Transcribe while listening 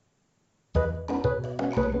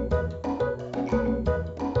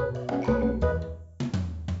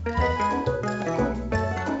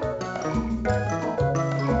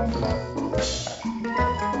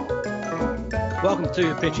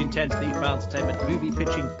to Pitch Intense, the Advanced Entertainment Movie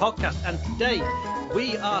Pitching Podcast, and today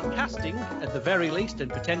we are casting, at the very least, and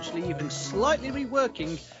potentially even slightly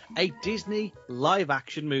reworking, a Disney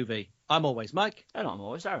live-action movie. I'm always Mike. And I'm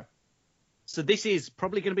always Aaron. So this is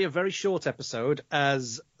probably going to be a very short episode,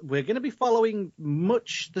 as we're going to be following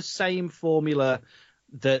much the same formula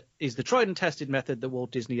that is the tried and tested method that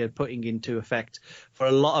Walt Disney are putting into effect for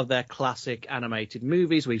a lot of their classic animated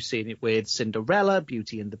movies. We've seen it with Cinderella,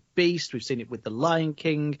 Beauty and the Beast. We've seen it with The Lion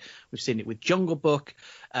King. We've seen it with Jungle Book.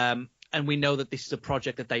 And we know that this is a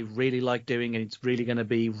project that they really like doing, and it's really going to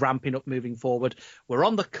be ramping up moving forward. We're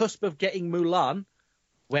on the cusp of getting Mulan,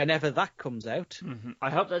 whenever that comes out. Mm-hmm. I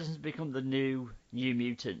hope that doesn't become the New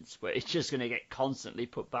Mutants, where it's just going to get constantly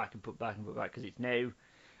put back and put back and put back, because it's now...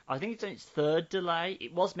 I think it's on its third delay.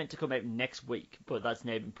 It was meant to come out next week, but that's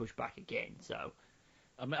now been pushed back again. So,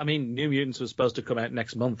 I mean, New Mutants was supposed to come out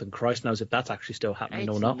next month, and Christ knows if that's actually still happening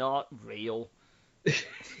or not. It's not real.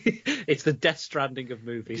 It's the Death Stranding of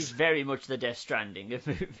movies. It's very much the Death Stranding of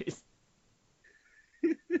movies.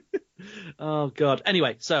 Oh, God.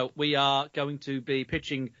 Anyway, so we are going to be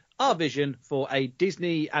pitching our vision for a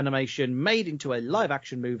Disney animation made into a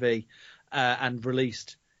live-action movie and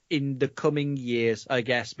released in the coming years, I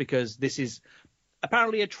guess, because this is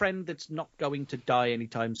apparently a trend that's not going to die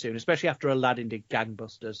anytime soon, especially after Aladdin did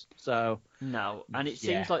gangbusters. So no, and it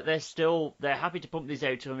seems like they're happy to pump these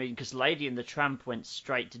out. I mean, because Lady and the Tramp went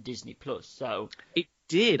straight to Disney Plus, so it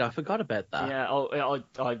did. I forgot about that. Yeah,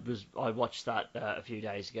 I watched that a few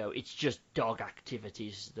days ago. It's just dog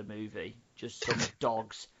activities, the movie. Just some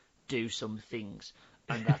dogs do some things,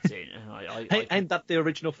 and that's it. And ain't that the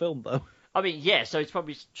original film though? I mean, yeah, so it's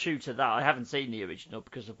probably true to that. I haven't seen the original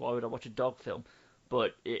because of why would I watch a dog film?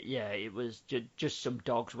 But it was just some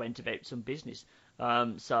dogs went about some business.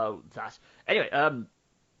 So that anyway.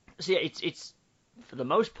 So yeah, it's for the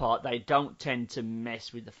most part they don't tend to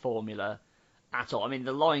mess with the formula at all. I mean,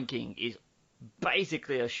 The Lion King is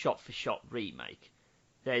basically a shot-for-shot remake.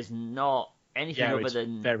 There's not anything other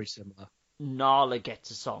than very similar. Nala gets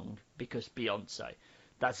a song because Beyonce.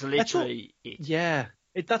 That's literally it. Yeah.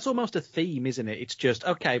 That's almost a theme, isn't it? It's just,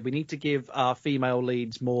 okay, we need to give our female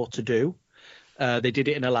leads more to do. They did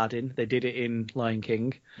it in Aladdin. They did it in Lion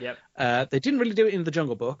King. Yep. They didn't really do it in The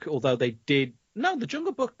Jungle Book, although they did... No, The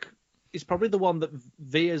Jungle Book is probably the one that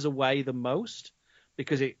veers away the most,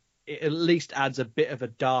 because it at least adds a bit of a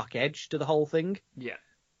dark edge to the whole thing. Yeah.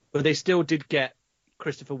 But they still did get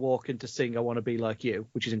Christopher Walken to sing I Want to Be Like You,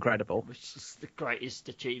 which is incredible. Which is the greatest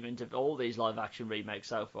achievement of all these live-action remakes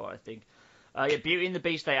so far, I think. Yeah, Beauty and the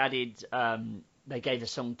Beast, they added, they gave a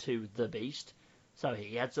song to the Beast, so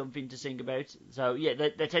he had something to sing about. So yeah,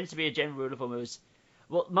 there tends to be a general rule of thumb.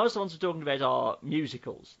 Well, most of the ones we're talking about are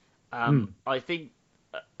musicals. I think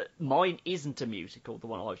mine isn't a musical, the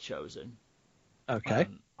one I've chosen. Okay.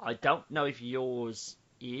 I don't know if yours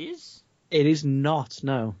is. It is not,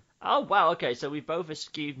 no. Oh wow, okay, so we've both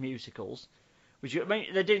eschewed musicals. Which, I mean,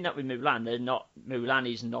 they're doing that with Mulan.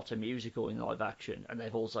 Mulan is not a musical in live action, and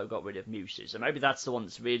they've also got rid of Muses. So maybe that's the one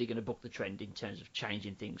that's really going to book the trend in terms of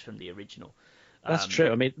changing things from the original. That's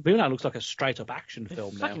true. I mean, Mulan looks like a straight-up action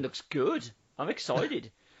film now. It fucking looks good. I'm excited.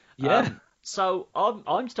 Yeah. So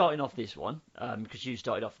I'm starting off this one because you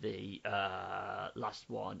started off the last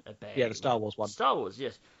one about... Yeah, the Star Wars one. Star Wars,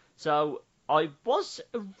 yes. So I was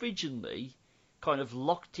originally kind of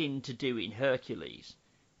locked into doing Hercules.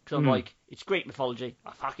 Because I'm like, it's Greek mythology.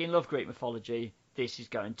 I fucking love Greek mythology. This is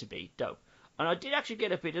going to be dope. And I did actually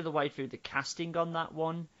get a bit of the way through the casting on that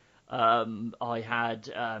one. I had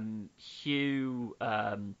Hugh...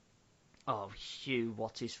 Hugh,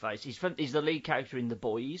 what's his face? He's the lead character in The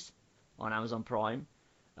Boys on Amazon Prime.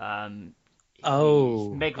 Meg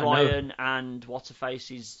Ryan and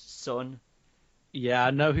what's-her-face's son. Yeah, I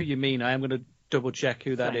know who you mean. I am going to double-check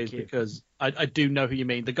who that is because I do know who you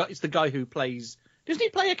mean. It's the guy who plays... Doesn't he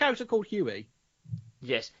play a character called Huey?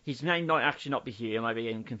 Yes, his name might actually not be Huey. I might be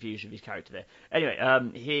getting confused with his character there.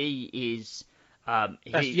 Anyway, he is...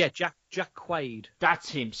 Jack Quaid. That's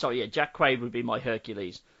him. Sorry, yeah, Jack Quaid would be my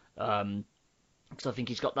Hercules. Because I think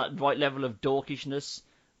he's got that right level of dorkishness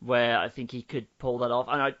where I think he could pull that off.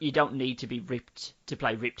 And you don't need to be ripped to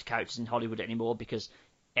play ripped characters in Hollywood anymore because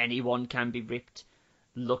anyone can be ripped.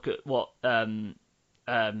 Look at what Kumail...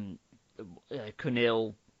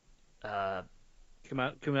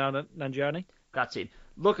 Kumail Nanjiani? That's it.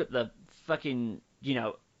 Look at the fucking,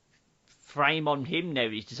 frame on him now.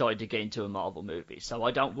 He's decided to get into a Marvel movie. So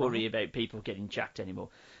I don't worry about people getting jacked anymore.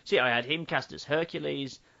 See, I had him cast as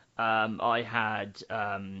Hercules. I had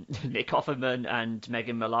Nick Offerman and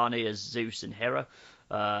Megan Mullally as Zeus and Hera.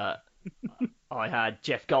 I had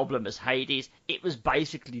Jeff Goldblum as Hades. It was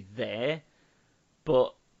basically there.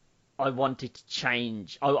 but I wanted to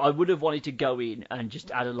change. I would have wanted to go in and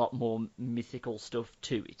just add a lot more mythical stuff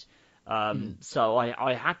to it. So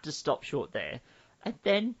I had to stop short there. And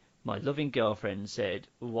then my loving girlfriend said,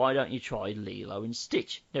 why don't you try Lilo and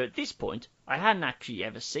Stitch? Now, at this point, I hadn't actually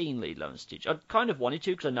ever seen Lilo and Stitch. I kind of wanted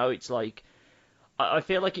to, because I know it's like... I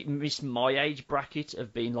feel like it missed my age bracket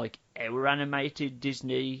of being like our animated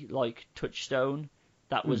Disney, like Touchstone.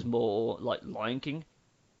 That was more like Lion King.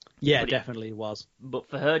 Yeah, But definitely was. But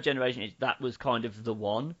for her generation, that was kind of the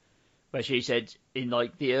one where she said in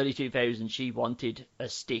like the early 2000s she wanted a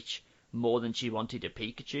Stitch more than she wanted a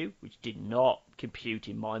Pikachu, which did not compute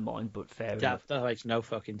in my mind, but fair enough. That makes no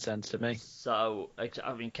fucking sense to me. So,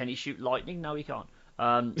 I mean, can he shoot lightning? No, he can't.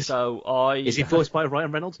 So I... Is he voiced by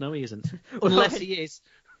Ryan Reynolds? No, he isn't. Unless he is.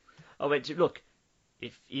 I went to, look,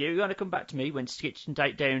 if you're going to come back to me when Stitch can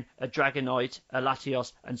take down a Dragonite, a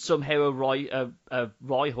Latios, and somehow a Rhyhorn, a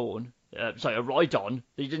Rhydon,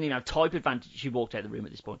 he didn't even have type advantage, she walked out of the room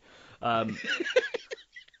at this point. I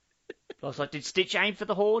was like, did Stitch aim for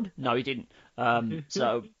the horn? No, he didn't.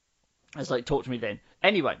 So I was like, talk to me then.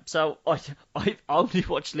 Anyway, so I only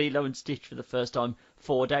watched Lilo and Stitch for the first time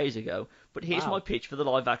 4 days ago, but here's my pitch for the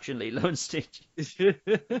live-action Lilo and Stitch.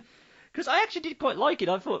 Because I actually did quite like it.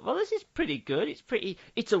 I thought, well, this is pretty good.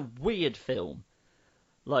 It's a weird film.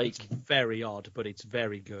 Like, it's very odd, but it's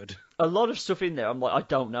very good. A lot of stuff in there, I'm like, I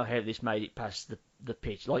don't know how this made it past the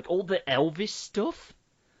pitch. Like, all the Elvis stuff.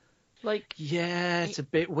 Like, yeah, it's a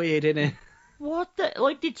bit weird, isn't it? What the...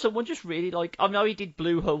 Like, did someone just really, like... I know he did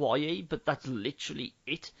Blue Hawaii, but that's literally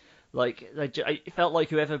it. Like, it felt like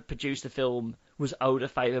whoever produced the film was owed a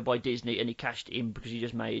favour by Disney, and he cashed in because he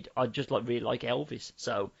just made... I just, like, really like Elvis,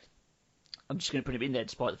 so... I'm just going to put him in there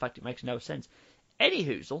despite the fact it makes no sense.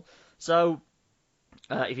 Anyhoozle, so...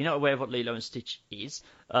 if you're not aware of what Lilo and Stitch is,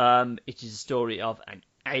 it is a story of an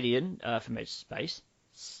alien from outer space,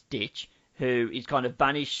 Stitch, who is kind of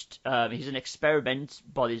banished. He's an experiment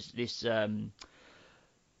by this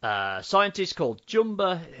scientist called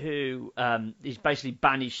Jumba, who is basically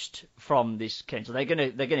banished from this council. They're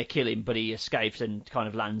gonna kill him, but he escapes and kind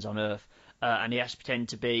of lands on Earth. And he has to pretend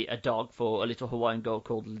to be a dog for a little Hawaiian girl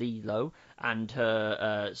called Lilo and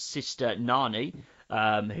her sister Nani,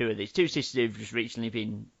 who are these two sisters who've just recently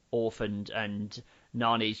been orphaned, and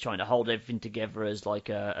Nani's trying to hold everything together as like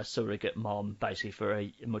a surrogate mom, basically, for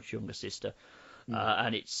a much younger sister.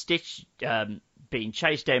 And it's Stitch being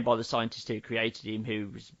chased down by the scientist who created him,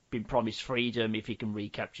 who's been promised freedom if he can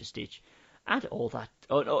recapture Stitch, and all that,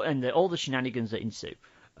 and all the shenanigans that ensue.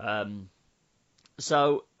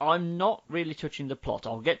 So I'm not really touching the plot.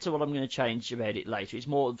 I'll get to what I'm going to change about it later. It's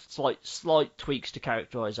more slight tweaks to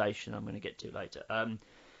characterization I'm going to get to later.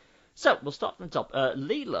 So we'll start from the top.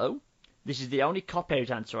 Lilo, this is the only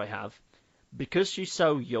cop-out answer I have. Because she's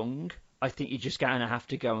so young, I think you're just going to have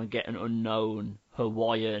to go and get an unknown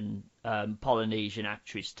Hawaiian Polynesian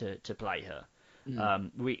actress to play her.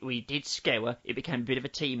 We did scour. It became a bit of a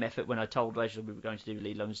team effort when I told Rachel we were going to do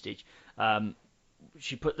Lilo and Stitch.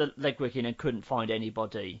 She put the legwork in and couldn't find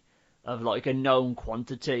anybody of like a known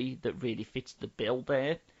quantity that really fits the bill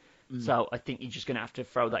there. So I think you're just going to have to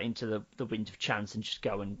throw that into the wind of chance and just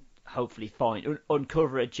go and hopefully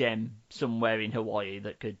uncover a gem somewhere in Hawaii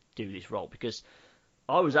that could do this role. Because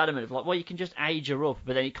I was adamant of like, well, you can just age her up,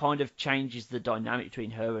 but then it kind of changes the dynamic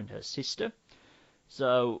between her and her sister.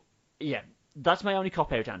 So yeah, that's my only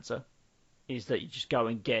cop-out answer, is that you just go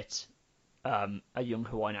and get a young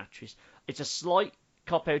Hawaiian actress. It's a slight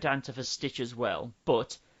cop-out answer for Stitch as well,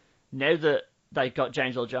 but now that they got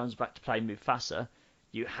James Earl Jones back to play Mufasa,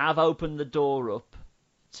 you have opened the door up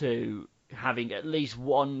to having at least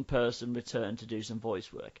one person return to do some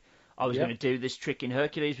voice work. I was going to do this trick in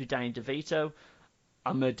Hercules with Danny DeVito.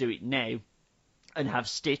 I'm going to do it now and have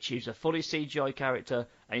Stitch, who's a fully CGI character,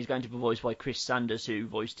 and he's going to be voiced by Chris Sanders, who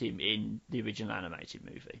voiced him in the original animated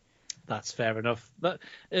movie. That's fair enough. But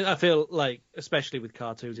I feel like, especially with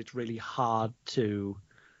cartoons, it's really hard to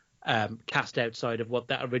cast outside of what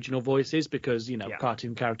that original voice is, because,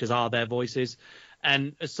 cartoon characters are their voices.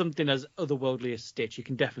 And as something as otherworldly as Stitch, you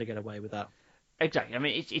can definitely get away with that. Exactly. I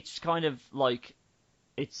mean, it's kind of like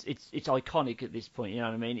it's iconic at this point. You know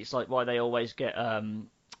what I mean? It's like why they always get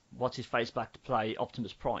what's his face back to play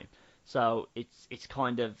Optimus Prime. So it's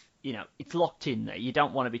kind of, it's locked in there. You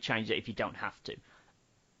don't want to be changed if you don't have to.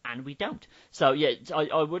 And we don't. So, yeah,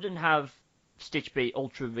 I wouldn't have Stitch be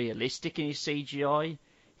ultra-realistic in his CGI.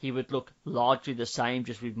 He would look largely the same,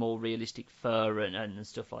 just with more realistic fur and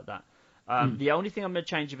stuff like that. The only thing I'm going to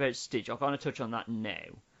change about Stitch, I'll kind of touch on that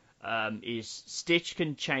now, is Stitch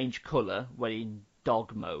can change colour when in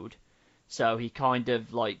dog mode. So he kind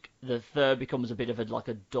of like the fur becomes a bit of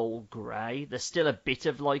a dull grey. There's still a bit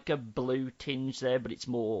of like a blue tinge there, but it's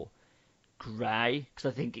more grey because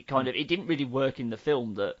I think it didn't really work in the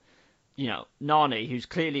film that Nani, who's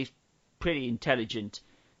clearly pretty intelligent,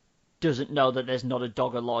 doesn't know that there's not a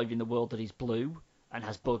dog alive in the world that is blue and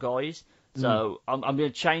has bug eyes. So I'm going to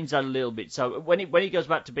change that a little bit. So when he goes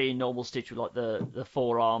back to being normal Stitch with like the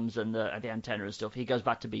forearms and the antenna and stuff, he goes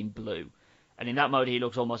back to being blue. And in that mode, he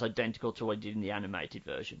looks almost identical to what he did in the animated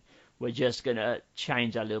version. We're just going to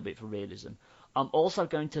change that a little bit for realism. I'm also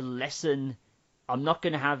going to lessen... I'm not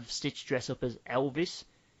going to have Stitch dress up as Elvis,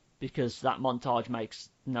 because that montage makes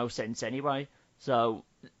no sense anyway. So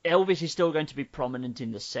Elvis is still going to be prominent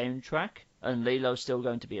in the soundtrack, and Lilo's still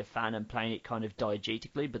going to be a fan and playing it kind of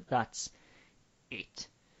diegetically, but that's it.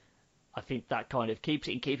 I think that kind of keeps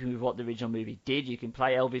it in keeping with what the original movie did. You can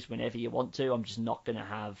play Elvis whenever you want to. I'm just not going to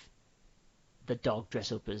have the dog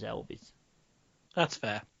dress up as Elvis. That's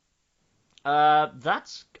fair.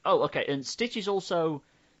 Okay. And Stitch is also...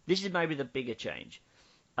 This is maybe the bigger change.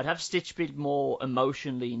 I'd have Stitch be more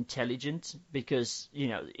emotionally intelligent because,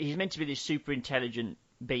 he's meant to be this super intelligent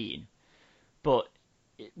being. But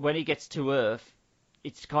when he gets to Earth,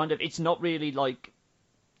 it's not really like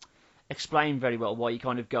explained very well why he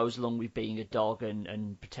kind of goes along with being a dog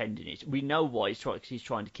and pretending it. We know why he's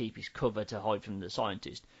trying to keep his cover to hide from the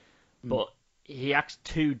scientist. But he acts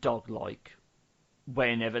too dog-like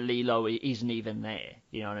whenever Lilo isn't even there.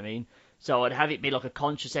 You know what I mean? So I'd have it be like a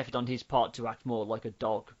conscious effort on his part to act more like a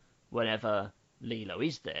dog whenever Lilo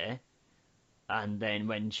is there. And then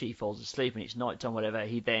when she falls asleep and it's nighttime, whatever,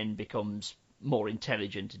 he then becomes more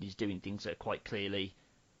intelligent and he's doing things that are quite clearly,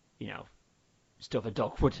 stuff a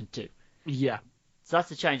dog wouldn't do. Yeah. So that's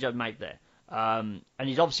the change I'd make there. And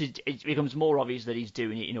it becomes more obvious that he's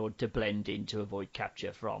doing it in order to blend in to avoid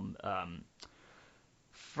capture from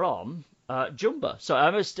Jumba. So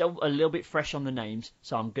I'm still a little bit fresh on the names,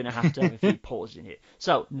 so I'm going to have a few pauses in here.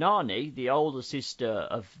 So Nani, the older sister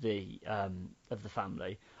of the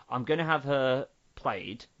family, I'm going to have her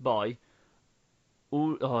played by...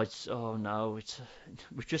 we've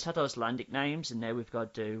just had Icelandic names, and now we've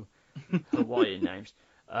got to do Hawaiian names.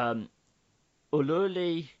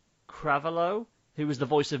 Ululi Cravelo, who was the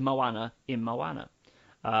voice of Moana in Moana.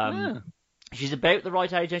 She's about the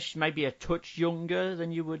right age. She's maybe a touch younger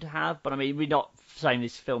than you would have, but I mean, we're not saying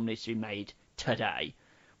this film needs to be made today.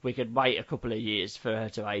 We could wait a couple of years for her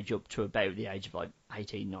to age up to about the age of like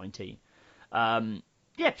 18, 19.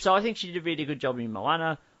 So I think she did a really good job in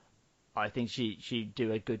Moana. I think she'd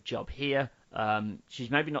do a good job here.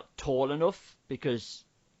 She's maybe not tall enough because,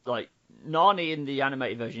 like, Nani in the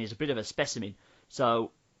animated version is a bit of a specimen,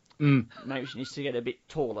 so maybe she needs to get a bit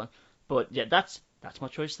taller. But yeah, that's my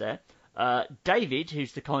choice there. David,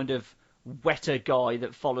 who's the kind of wetter guy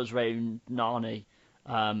that follows around Nani,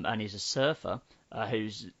 and is a surfer,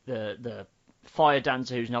 who's the fire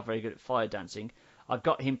dancer who's not very good at fire dancing. I've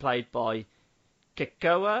got him played by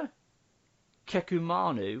Kekoa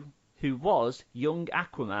Kekumanu, who was young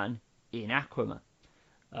Aquaman in Aquaman.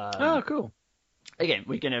 Cool. Again,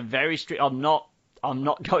 we're going to very strict. I'm not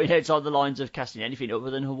going outside the lines of casting anything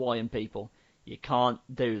other than Hawaiian people. You can't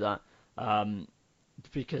do that.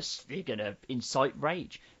 Because you're going to incite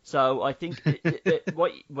rage. So I think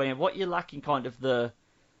what you're lacking kind of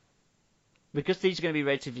because these are going to be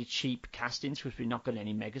relatively cheap castings because we're not got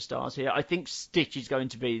any megastars here, I think Stitch is going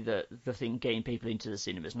to be the thing getting people into the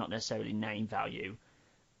cinemas, not necessarily name value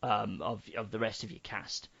of the rest of your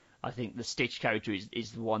cast. I think the Stitch character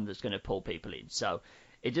is the one that's going to pull people in. So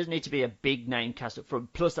it doesn't need to be a big name cast up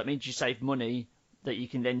front. Plus that means you save money that you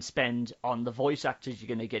can then spend on the voice actors you're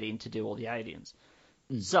going to get in to do all the aliens.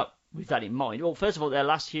 So, with that in mind, well, first of all, their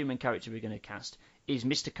last human character we're going to cast is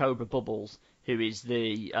Mr. Cobra Bubbles, who is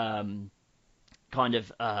the kind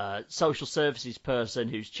of social services person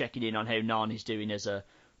who's checking in on how Nani's doing as a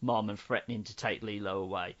mom and threatening to take Lilo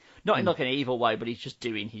away. Not in like an evil way, but he's just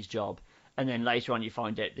doing his job. And then later on you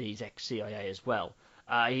find out that he's ex-CIA as well.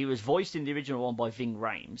 He was voiced in the original one by Ving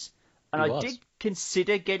Rhames. And I did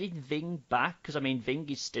consider getting Ving back, because, I mean, Ving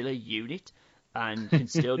is still a unit and can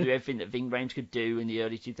still do everything that Ving Rhames could do in the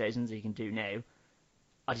early 2000s he can do now.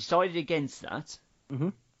 I decided against that,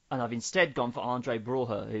 and I've instead gone for Andre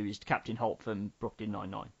Braugher, who is Captain Holt from Brooklyn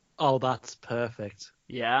Nine-Nine. Oh, that's perfect.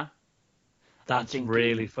 Yeah? That's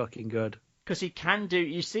really fucking good. Because he can do...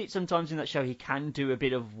 You see it sometimes in that show, he can do a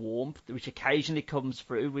bit of warmth, which occasionally comes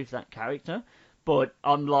through with that character, but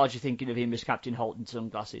I'm largely thinking of him as Captain Holt in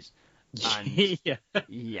sunglasses. And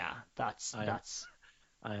yeah, that's...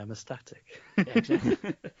 I am ecstatic.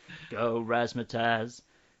 Go Razzmatazz.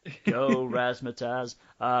 Go Razzmatazz.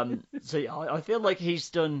 So I feel like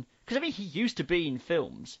he's done... because I mean, he used to be in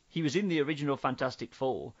films. He was in the original Fantastic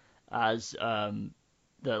Four as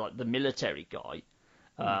the military guy.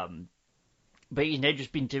 But he's now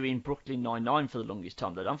just been doing Brooklyn Nine-Nine for the longest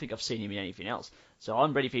time. I don't think I've seen him in anything else. So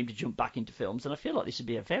I'm ready for him to jump back into films, and I feel like this would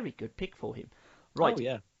be a very good pick for him. Right. Oh,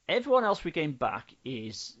 yeah. Everyone else we getting back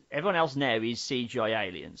everyone else now is CGI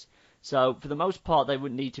aliens. So for the most part, they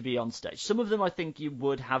wouldn't need to be on stage. Some of them, I think, you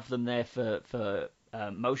would have them there for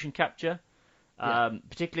motion capture,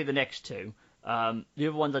 particularly the next two. The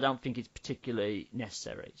other ones I don't think it's particularly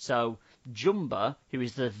necessary. So Jumba, who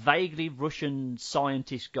is the vaguely Russian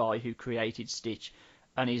scientist guy who created Stitch,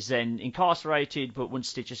 and is then incarcerated, but once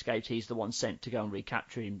Stitch escapes, he's the one sent to go and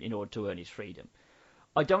recapture him in order to earn his freedom.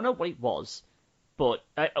 I don't know what it was, but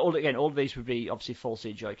all of these would be obviously full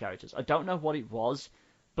CGI characters. I don't know what it was,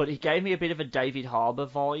 but it gave me a bit of a David Harbour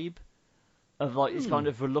vibe, of like this kind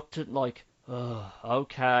of reluctant, like, oh,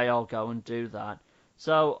 okay, I'll go and do that.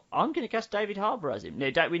 So I'm going to cast David Harbour as him.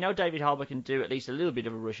 Now, we know David Harbour can do at least a little bit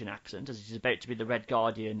of a Russian accent, as he's about to be the Red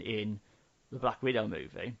Guardian in the Black Widow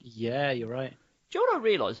movie. Yeah, you're right. Do you know what I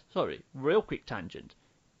realise? Sorry, real quick tangent.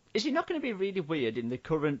 Is it not going to be really weird in the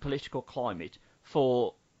current political climate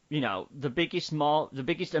for, the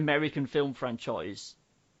biggest American film franchise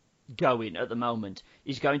going at the moment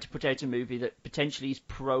is going to put out a movie that potentially is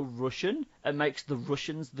pro-Russian and makes the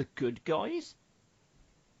Russians the good guys?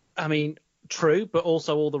 I mean, true, but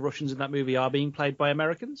also all the Russians in that movie are being played by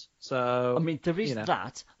Americans. So I mean, there is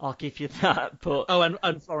that. I'll give you that. But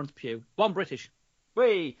and Florence Pugh, one British.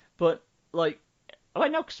 But like, I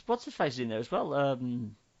know what's her face in there as well.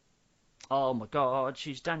 Oh my God,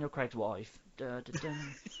 she's Daniel Craig's wife. Da, da, da.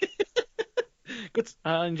 Good.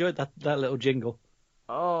 I enjoyed that little jingle.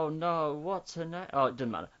 Oh no, what's her name? Oh, it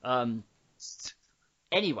doesn't matter.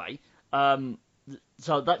 Anyway,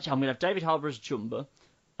 so that's I'm gonna have David Harbour as Jumba.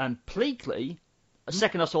 And Pleakley, the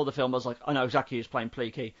second I saw the film, I was like, I know exactly who's playing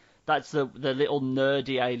Pleakley. That's the little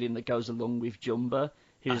nerdy alien that goes along with Jumba.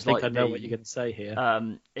 Who's I know what you're going to say here.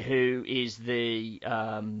 Who is the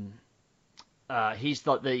he's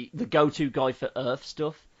like the go-to guy for Earth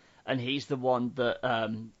stuff, and he's the one that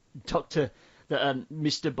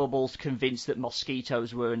Mr. Bubbles convinced that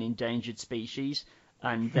mosquitoes were an endangered species,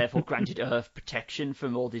 and therefore granted Earth protection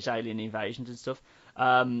from all these alien invasions and stuff.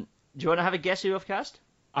 Do you want to have a guess who I've cast?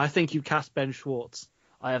 I think you cast Ben Schwartz.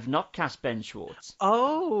 I have not cast Ben Schwartz.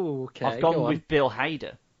 Oh, okay. I've gone with Bill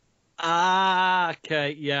Hader. Ah,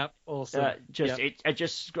 okay, yeah, awesome.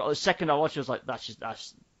 The second I watched it, I was like,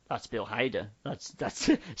 that's Bill Hader. That's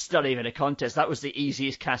it's not even a contest. That was the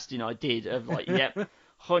easiest casting I did. Of like, yep,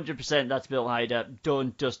 100% that's Bill Hader.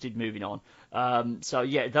 Done, dusted, moving on. So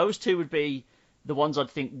yeah, those two would be the ones I'd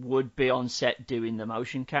think would be on set doing the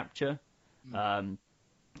motion capture.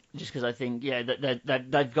 Just because I think,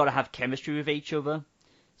 they've got to have chemistry with each other.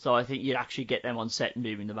 So I think you'd actually get them on set and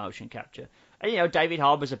doing the motion capture. And, David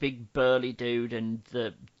Harbour's a big burly dude, and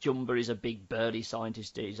the Jumba is a big burly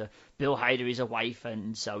scientist. Bill Hader is a waif,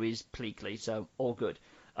 and so is Pleakley, so all good.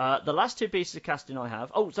 The last two pieces of casting I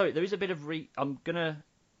have... Oh, sorry, there is a bit of... I'm going to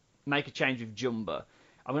make a change with Jumba.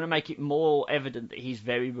 I'm going to make it more evident that he's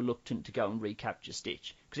very reluctant to go and recapture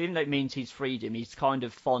Stitch. Because even though it means he's freed him, he's kind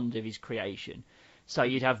of fond of his creation. So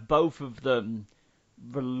you'd have both of them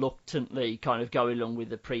reluctantly kind of going along with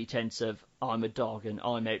the pretense of, I'm a dog and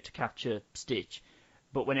I'm out to capture Stitch.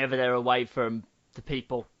 But whenever they're away from the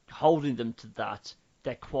people holding them to that,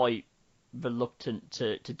 they're quite reluctant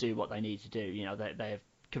to do what they need to do. They're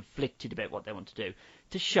conflicted about what they want to do,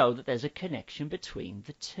 to show that there's a connection between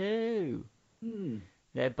the two.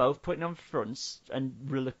 They're both putting on fronts and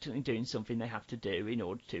reluctantly doing something they have to do in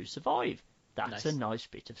order to survive. That's a nice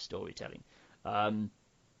bit of storytelling.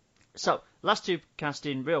 So, last two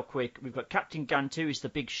casting real quick. We've got Captain Gantu, who's the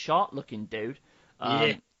big shark-looking dude.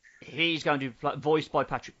 He's going to be voiced by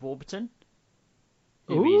Patrick Warburton,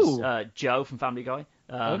 who is Joe from Family Guy.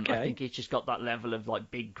 Okay. I think he's just got that level of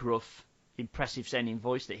like big, gruff, impressive sounding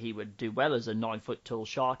voice that he would do well as a 9-foot-tall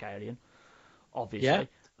shark alien, obviously.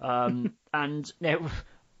 Yeah. And now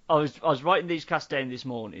I was writing these casts down this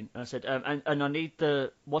morning, and I said, and I need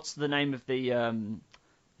what's the name of the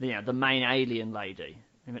main alien lady?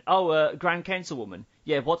 I went, Grand Councilwoman.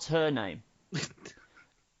 Yeah, what's her name?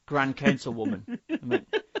 Grand Councilwoman. I meant,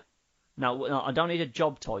 no, I don't need a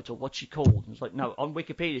job title. What's she called? I was like, no, on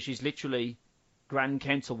Wikipedia she's literally Grand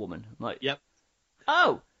Councilwoman. I'm like, yep.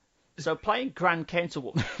 Oh, so playing Grand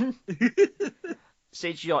Councilwoman.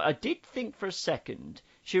 CGI. I did think for a second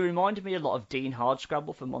she reminded me a lot of Dean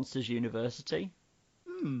Hardscrabble from Monsters University.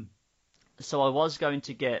 So I was going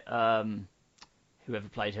to get whoever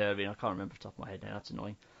played her in. I can't remember off the top of my head now. That's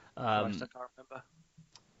annoying. I can't remember.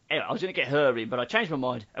 Anyway, I was going to get her in, but I changed my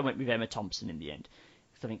mind and went with Emma Thompson in the end.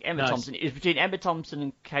 Because I think Emma Thompson, it was between Emma Thompson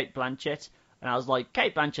and Kate Blanchett. And I was like,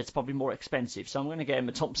 Kate Blanchett's probably more expensive, so I'm going to get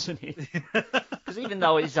Emma Thompson in. Because even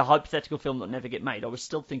though it's a hypothetical film that'll never get made, I was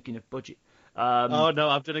still thinking of budget. Oh, no,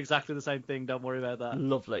 I've done exactly the same thing. Don't worry about that.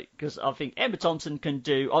 Lovely. Because I think Emma Thompson can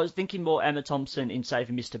do... I was thinking more Emma Thompson in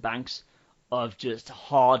Saving Mr. Banks, of just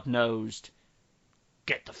hard-nosed,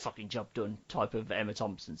 get the fucking job done type of Emma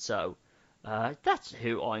Thompson. So that's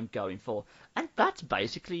who I'm going for. And that's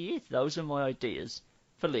basically it. Those are my ideas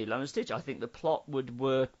for Lilo and Stitch. I think the plot would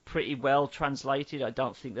work pretty well translated. I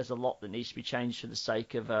don't think there's a lot that needs to be changed for the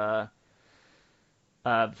sake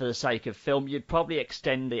of film. You'd probably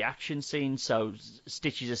extend the action scene, so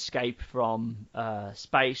Stitch's escape from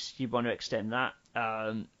space. You'd want to extend that.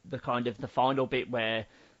 The final bit where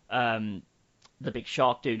the big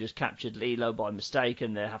shark dude has captured Lilo by mistake,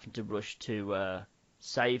 and they're having to rush to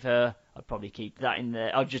save her. I'd probably keep that in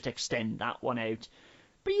there. I'd just extend that one out.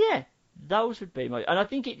 But yeah. Those would be my... And I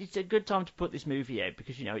think it's a good time to put this movie out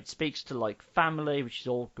because, it speaks to, like, family, which is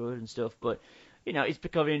all good and stuff, but, it's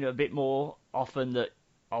becoming a bit more often that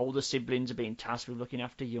older siblings are being tasked with looking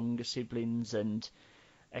after younger siblings, and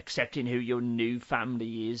accepting who your new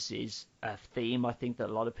family is a theme, I think, that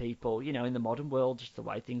a lot of people, in the modern world, just the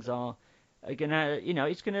way things are gonna,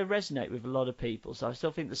 it's gonna resonate with a lot of people. So I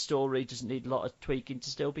still think the story doesn't need a lot of tweaking to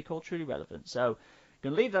still be culturally relevant. So...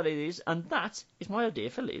 Gonna leave that as it is, and that is my idea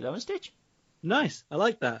for Lilo and Stitch. Nice, I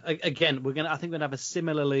like that. Again, I think we're gonna have a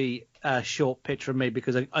similarly short pitch from me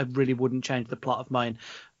because I really wouldn't change the plot of mine.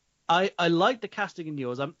 I like the casting in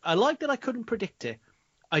yours. I like that I couldn't predict it.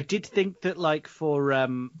 I did think that like for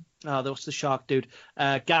there was the shark dude,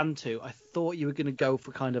 Gantu. I thought you were gonna go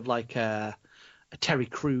for kind of like a Terry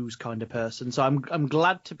Crews kind of person. So I'm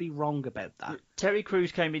glad to be wrong about that. Terry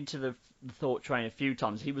Crews came into the thought train a few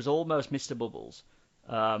times. He was almost Mr. Bubbles.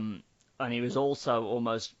 And he was also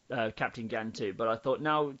almost Captain Gantu, but I thought,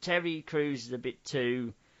 no, Terry Crews is a bit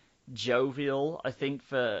too jovial, I think,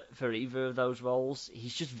 for either of those roles.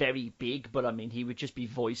 He's just very big, but I mean, he would just be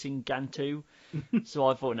voicing Gantu. So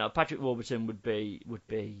I thought, no, Patrick Warburton would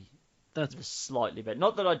be that's slightly better.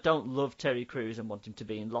 Not that I don't love Terry Crews and want him to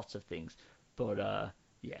be in lots of things, but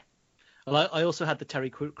yeah. Well, I also had the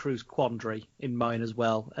Terry Crews quandary in mind as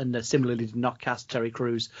well, and similarly did not cast Terry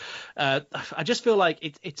Crews. I just feel like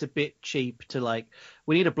it's a bit cheap to like,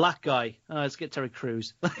 we need a black guy, let's get Terry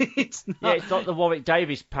Crews. It's not... Yeah, it's like the Warwick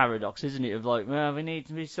Davis paradox, isn't it? Of like, well, we need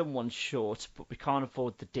to be someone short, but we can't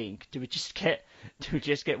afford the dink. Do we just get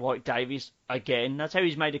Warwick Davis again? That's how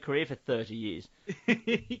he's made a career for 30 years.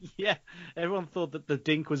 Yeah, everyone thought that the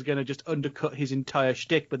dink was going to just undercut his entire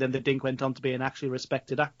shtick, but then the dink went on to be an actually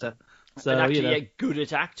respected actor. So, and actually good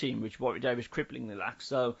at acting, which Warwick Davis cripplingly lacks.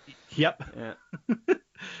 So, yep. Yeah.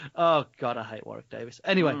 Oh God, I hate Warwick Davis.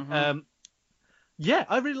 Anyway, yeah,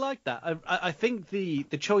 I really like that. I think the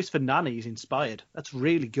choice for Nanny is inspired. That's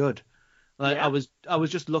really good. Like, yeah. I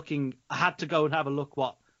was just looking. I had to go and have a look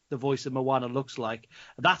what the voice of Moana looks like.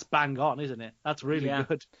 That's bang on, isn't it? That's really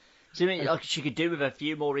good. So you mean like she could do with a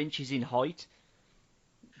few more inches in height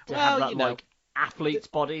to have that like athlete's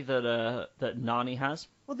body that Nani has?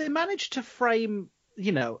 Well, they managed to frame,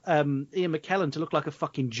 Ian McKellen to look like a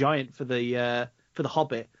fucking giant for the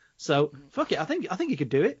Hobbit. So fuck it, I think he could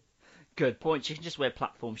do it. Good point. She can just wear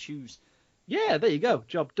platform shoes. Yeah, there you go.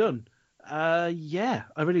 Job done. Yeah,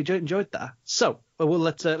 I really enjoyed that. So,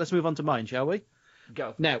 let's move on to mine, shall we?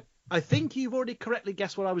 Go. Now, I think you've already correctly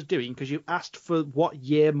guessed what I was doing because you asked for what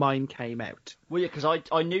year mine came out. Well, yeah, because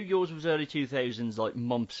I knew yours was early 2000s, like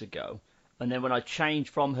months ago. And then when I changed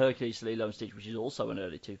from Hercules to Lilo and Stitch, which is also an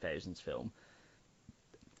early 2000s film,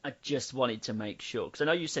 I just wanted to make sure. Because I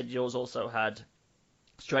know you said yours also had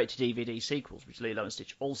straight-to-DVD sequels, which Lilo and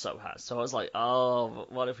Stitch also has. So I was like, oh,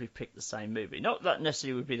 what if we picked the same movie? Not that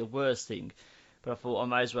necessarily would be the worst thing, but I thought I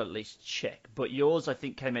might as well at least check. But yours, I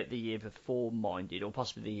think, came out the year before mine did, or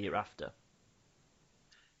possibly the year after.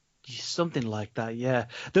 Something like that, yeah.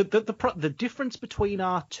 The difference between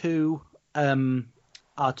our two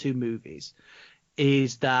movies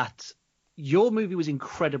is that your movie was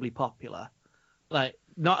incredibly popular. Like,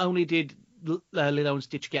 not only did Lilo and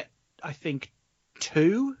Stitch get, I think,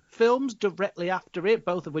 2 films directly after it,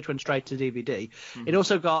 both of which went straight to DVD. Mm-hmm. It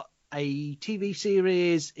also got a TV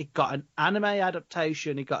series. It got an anime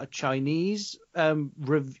adaptation. It got a Chinese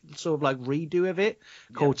sort of like redo of it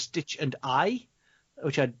called Stitch and I,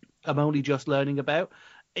 which I'm only just learning about.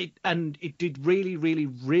 It did really, really,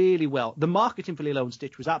 really well. The marketing for Lilo and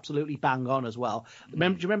Stitch was absolutely bang on as well. Do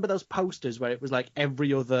you remember those posters where it was like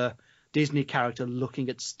every other Disney character looking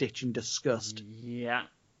at Stitch in disgust? Yeah.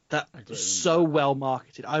 That was so well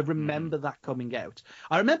marketed. I remember that coming out.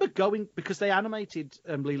 I remember going, because they animated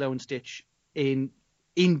Lilo and Stitch in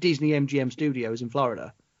Disney MGM Studios in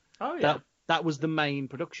Florida. Oh yeah. That was the main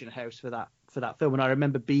production house for that film, and I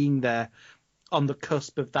remember being there on the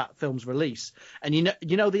cusp of that film's release. And you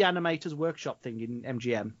know the animators workshop thing in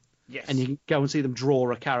MGM. Yes. And you can go and see them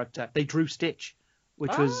draw a character. They drew Stitch,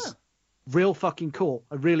 which was real fucking cool.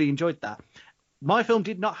 I really enjoyed that. My film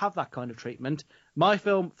did not have that kind of treatment. My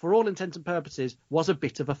film, for all intents and purposes, was a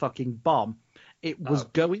bit of a fucking bomb. It was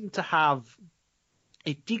going to have...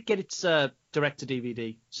 It did get its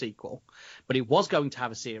direct-to-DVD sequel, but it was going to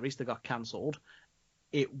have a series that got cancelled.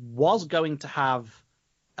 It was going to have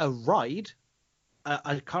a ride.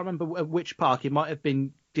 I can't remember which park. It might have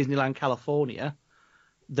been Disneyland California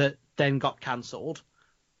that then got cancelled.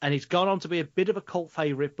 And it's gone on to be a bit of a cult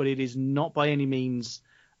favourite, but it is not by any means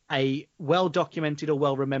a well-documented or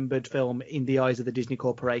well-remembered film in the eyes of the Disney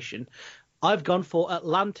Corporation. I've gone for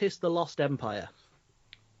Atlantis: The Lost Empire.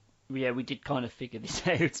 Yeah, we did kind of figure this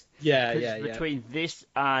out. Yeah. Between this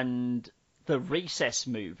and the Recess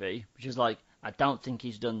movie, which is like, I don't think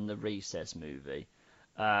he's done the Recess movie.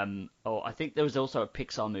 I think there was also a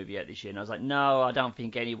Pixar movie out this year, and I was like, no, I don't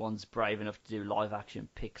think anyone's brave enough to do live-action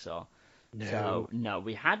Pixar. No. So, no,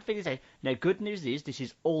 we had figured it out. Now, good news is, this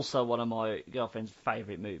is also one of my girlfriend's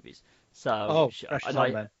favourite movies. So,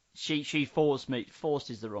 she forced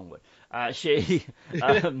is the wrong word. She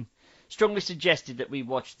strongly suggested that we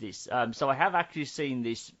watch this. So I have actually seen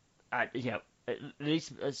this, at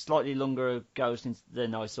least slightly longer ago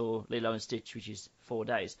than I saw Lilo and Stitch, which is 4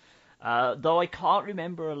 days. Though I can't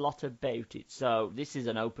remember a lot about it, so this is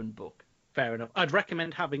an open book. Fair enough. I'd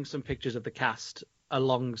recommend having some pictures of the cast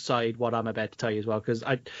alongside what I'm about to tell you as well, because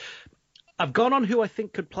I've gone on who I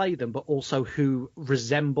think could play them, but also who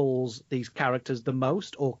resembles these characters the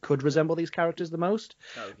most, or could resemble these characters the most,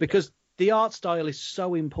 because the art style is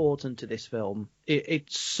so important to this film.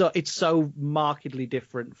 It's so markedly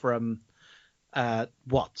different from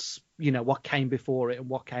what came before it and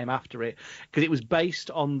what came after it, because it was based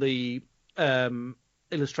on the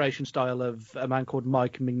illustration style of a man called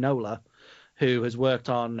Mike Mignola, who has worked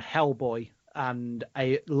on Hellboy and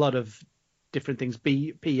a lot of different things,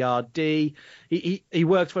 PRD. He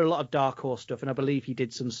worked for a lot of Dark Horse stuff, and I believe he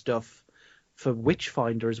did some stuff for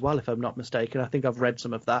Witchfinder as well, if I'm not mistaken. I think I've read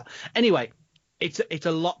some of that. Anyway, it's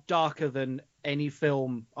a lot darker than any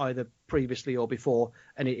film either previously or before,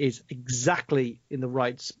 and it is exactly in the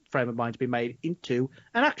right frame of mind to be made into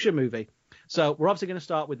an action movie. So we're obviously going to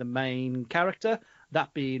start with the main character,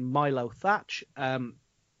 that being Milo Thatch. A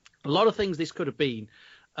lot of things this could have been.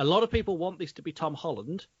 A lot of people want this to be Tom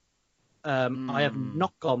Holland. I have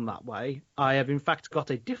not gone that way. I have, in fact, got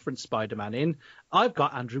a different Spider-Man in. I've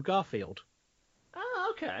got Andrew Garfield.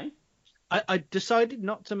 Oh, okay. I decided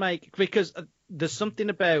not to make... Because there's something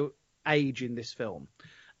about age in this film.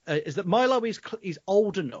 Is that Milo is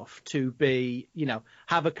old enough to be,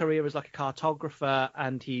 have a career as like a cartographer,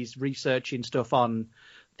 and he's researching stuff on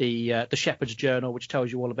the Shepherd's Journal, which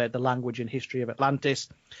tells you all about the language and history of Atlantis.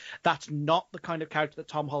 That's not the kind of character that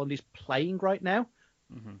Tom Holland is playing right now.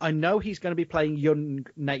 Mm-hmm. I know he's going to be playing young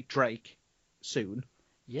Nate Drake soon.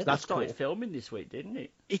 Yeah, so that started filming this week, didn't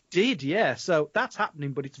it? It did, yeah. So that's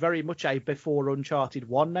happening, but it's very much a before Uncharted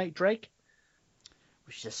 1 Nate Drake.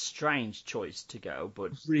 Which is a strange choice to go,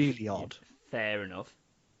 but really odd. Fair enough.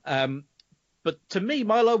 But to me,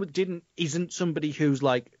 Milo isn't somebody who's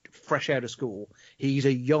like fresh out of school. He's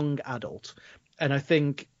a young adult, and I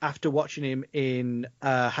think after watching him in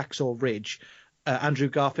Hacksaw Ridge, Andrew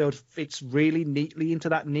Garfield fits really neatly into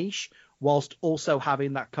that niche, whilst also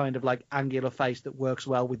having that kind of like angular face that works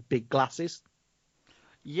well with big glasses.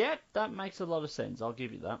 Yeah, that makes a lot of sense. I'll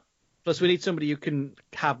give you that. Plus, we need somebody who can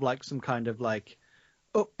have like some kind of like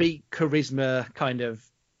upbeat charisma, kind of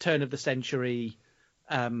turn of the century,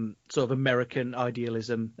 sort of American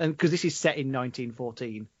idealism. And because this is set in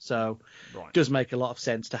 1914, so it does make a lot of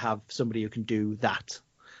sense to have somebody who can do that.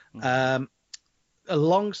 Mm-hmm.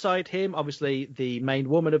 Alongside him, obviously, the main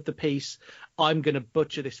woman of the piece. I'm going to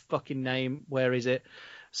butcher this fucking name. Where is it?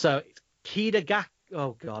 So it's Kida Gakash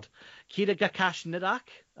Nadak,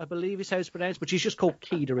 I believe is how it's pronounced, but she's just called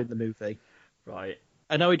Kida in the movie. Right.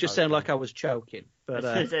 I know it just sounded like I was choking, but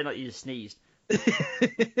it sounded like you just sneezed.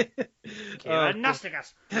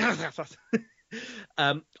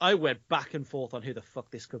 I went back and forth on who the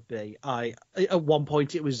fuck this could be. At one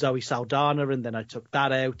point it was Zoe Saldana, and then I took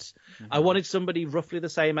that out. Mm-hmm. I wanted somebody roughly the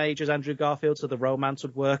same age as Andrew Garfield, so the romance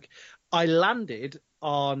would work. I landed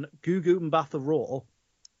on Gugu Mbatha-Raw,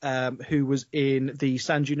 who was in the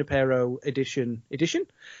San Junipero edition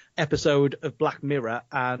episode of Black Mirror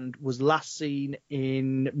and was last seen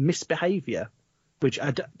in Misbehavior, which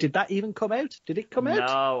did that even come out? Did it come out?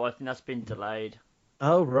 No, I think that's been delayed.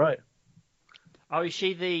 Oh, right. Oh, is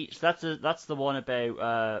she the? So that's the one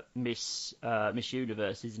about Miss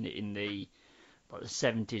Universe, isn't it? In the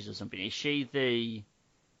 70s or something. Is she the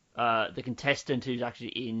contestant who's actually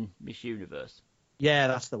in Miss Universe? Yeah,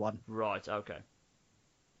 that's the one. Right. Okay.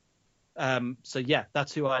 So yeah,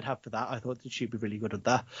 that's who I'd have for that. I thought that she'd be really good at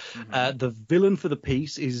that. Mm-hmm. The villain for the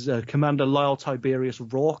piece is Commander Lyle Tiberius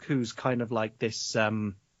Rourke, who's kind of like this,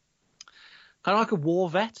 kind of like a war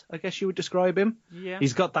vet, I guess you would describe him. Yeah.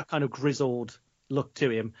 He's got that kind of grizzled look to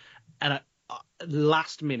him. And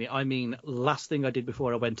last thing I did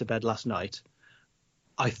before I went to bed last night,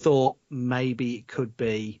 I thought maybe it could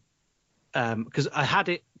be, because I had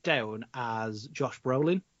it down as Josh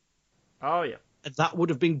Brolin. Oh yeah. That would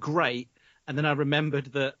have been great. And then I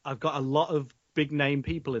remembered that I've got a lot of big name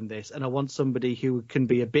people in this, and I want somebody who can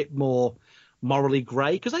be a bit more morally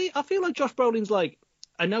grey. Because I feel like Josh Brolin's like,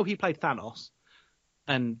 I know he played Thanos,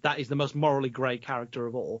 and that is the most morally grey character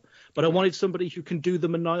of all. But I wanted somebody who can do the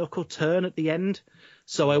maniacal turn at the end.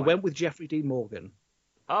 So I went with Jeffrey Dean Morgan.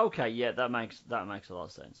 Okay, yeah, that makes a lot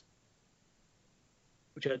of sense.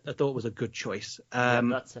 Which I thought was a good choice. Yeah,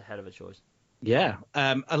 that's a hell of a choice. Yeah.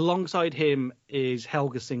 Alongside him is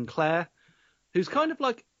Helga Sinclair, who's kind of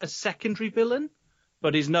like a secondary villain,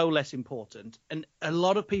 but is no less important. And a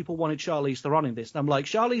lot of people wanted Charlize Theron in this. And I'm like,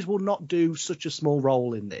 Charlize will not do such a small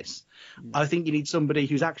role in this. No. I think you need somebody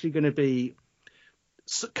who's actually going to be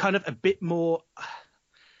kind of a bit more...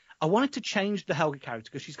 I wanted to change the Helga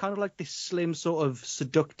character because she's kind of like this slim sort of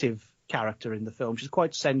seductive character in the film. She's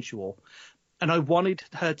quite sensual. And I wanted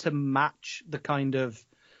her to match the kind of...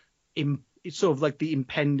 It's sort of like the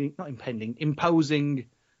imposing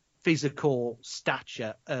physical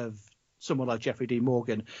stature of someone like Jeffrey Dean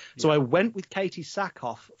Morgan. Yeah. So I went with Katie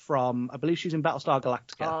Sackhoff from, I believe she's in Battlestar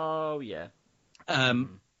Galactica. Oh, yeah.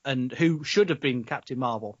 And who should have been Captain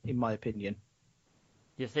Marvel, in my opinion.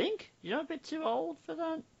 You think? You're not a bit too old for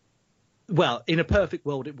that? Well, in a perfect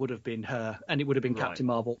world, it would have been her, and it would have been Captain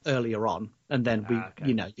Marvel earlier on. And then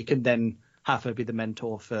you can then have her be the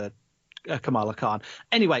mentor for Kamala Khan.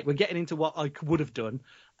 Anyway, we're getting into what I would have done.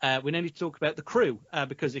 We now need to talk about the crew,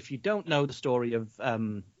 because if you don't know the story of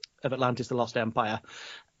Atlantis, the Lost Empire,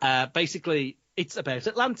 basically it's about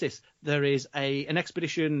Atlantis. There is an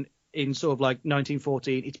expedition in sort of like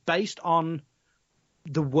 1914. It's based on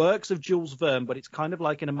the works of Jules Verne, but it's kind of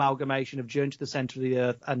like an amalgamation of Journey to the Centre of the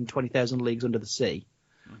Earth and 20,000 Leagues Under the Sea.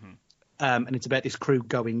 Mm-hmm. And it's about this crew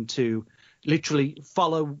going to literally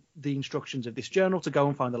follow the instructions of this journal to go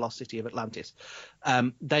and find the lost city of Atlantis.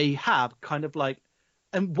 They have kind of like,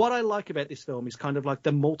 and what I like about this film is kind of like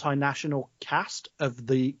the multinational cast of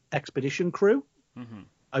the expedition crew. Mm-hmm.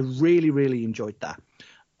 I really, really enjoyed that.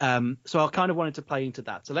 So I kind of wanted to play into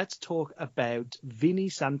that. So let's talk about Vinnie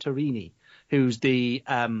Santorini, who's the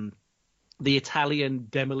Italian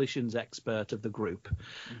demolitions expert of the group.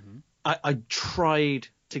 Mm-hmm. I tried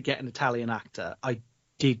to get an Italian actor. I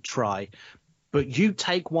did try, but you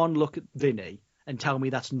take one look at Vinny and tell me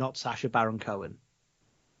that's not Sacha Baron Cohen.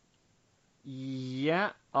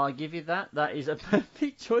 Yeah, I'll give you that. That is a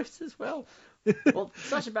perfect choice as well. Well,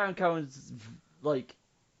 Sacha Baron Cohen's like,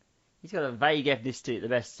 he's got a vague ethnicity at the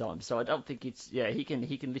best time, so I don't think it's he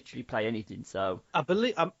can literally play anything. So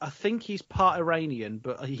I think he's part Iranian,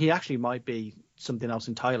 but he actually might be something else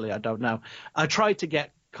entirely. I don't know. I tried to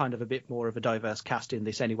get kind of a bit more of a diverse cast in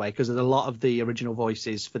this anyway, because there's a lot of the original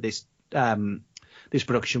voices for this this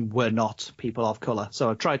production were not people of colour. So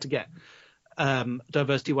I've tried to get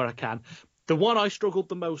diversity where I can. The one I struggled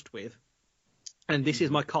the most with, and this is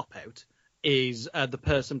my cop-out, is the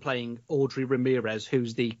person playing Audrey Ramirez,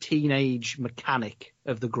 who's the teenage mechanic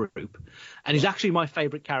of the group. And is actually my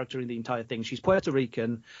favourite character in the entire thing. She's Puerto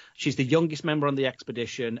Rican. She's the youngest member on the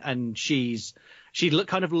expedition, and she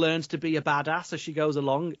kind of learns to be a badass as she goes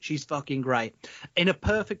along. She's fucking great. In a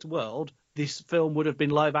perfect world, this film would have been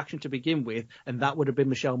live action to begin with, and that would have been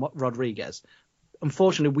Michelle Rodriguez.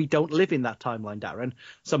 Unfortunately, we don't live in that timeline, Darren.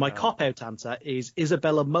 So my cop-out answer is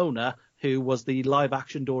Isabella Mona, who was the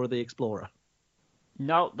live-action Dora the Explorer.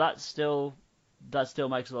 No, that still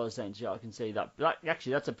makes a lot of sense. Yeah, I can see that.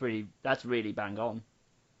 Actually, that's really bang on.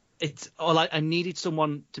 I needed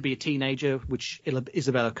someone to be a teenager, which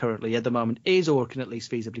Isabella currently at the moment is, or can at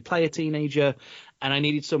least feasibly play a teenager. And I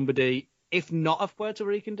needed somebody, if not of Puerto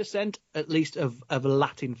Rican descent, at least of a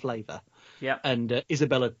Latin flavour. Yeah. And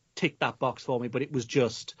Isabella ticked that box for me, but it was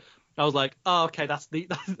just, I was like, oh, okay, that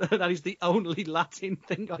is the only Latin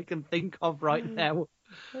thing I can think of right now.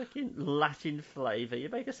 Fucking Latin flavour. You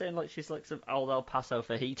make her sound like she's like some old El Paso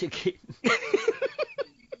fajita kid.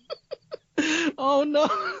 Oh no!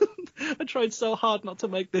 I tried so hard not to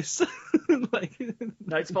make this. like,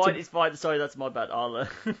 No, it's fine. It's fine. Sorry, that's my bad.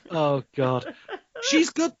 Oh god, she's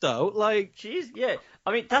good though. Like Yeah.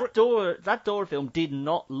 I mean, that Dora film did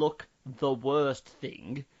not look the worst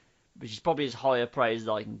thing, which is probably as high a praise as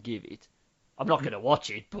I can give it. I'm not going to watch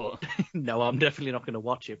it, but no, I'm definitely not going to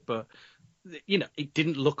watch it. But you know, it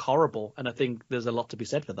didn't look horrible, and I think there's a lot to be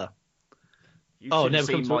said for that. You should have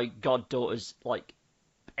seen my goddaughter's like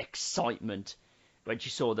excitement when she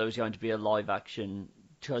saw there was going to be a live action.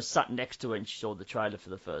 She was sat next to her and she saw the trailer for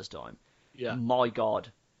the first time. Yeah. My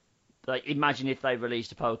God. Like, imagine if they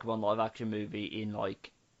released a Pokemon live action movie in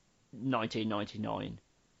like 1999.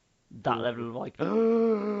 That level of like.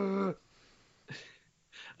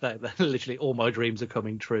 That literally all my dreams are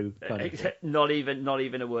coming true. Not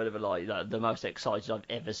even a word of a lie. The most excited I've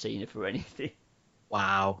ever seen her for anything.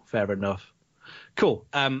 Wow, fair enough. Cool.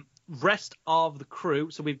 Rest of the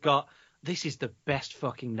crew. So we've got. This is the best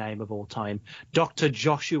fucking name of all time. Dr.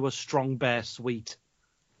 Joshua Strongbear Sweet.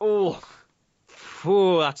 Oh,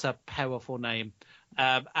 that's a powerful name.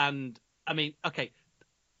 And, I mean, okay.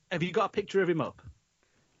 Have you got a picture of him up?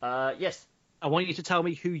 Yes. I want you to tell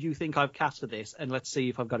me who you think I've cast for this, and let's see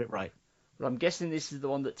if I've got it right. Well, I'm guessing this is the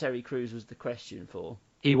one that Terry Crews was the question for.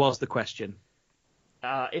 He was the question.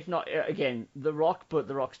 If not, again, The Rock, but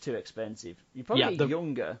The Rock's too expensive. You're probably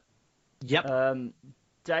younger. Yep.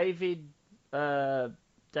 David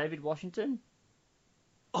Washington?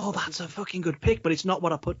 Oh, that's a fucking good pick, but it's not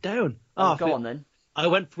what I put down. Go on then. I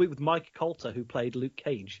went with Mike Colter, who played Luke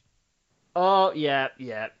Cage. Oh, yeah.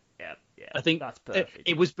 I think that's perfect.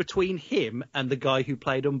 It was between him and the guy who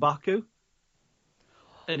played M'Baku.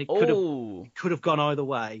 And it could have gone either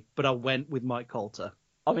way, but I went with Mike Colter.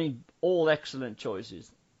 I mean, all excellent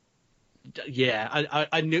choices. Yeah,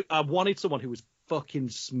 I knew I wanted someone who was fucking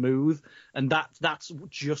smooth, and that's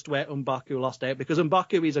just where M'Baku lost out, because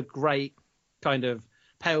M'Baku is a great kind of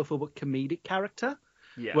powerful but comedic character.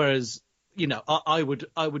 Yeah. Whereas, you know, I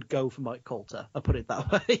would go for Mike Colter. I put it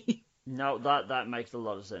that way. No, that makes a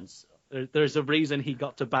lot of sense. There's a reason he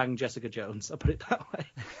got to bang Jessica Jones. I put it that way.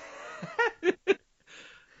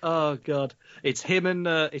 Oh god, it's him and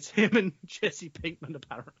Jesse Pinkman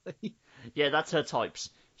apparently. Yeah, that's her types.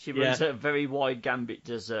 She runs a very wide gambit.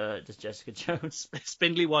 Does Jessica Jones?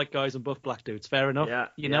 Spindly white guys and buff black dudes. Fair enough. Yeah.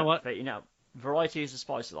 You know what? Variety is the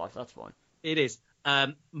spice of life. That's fine. It is.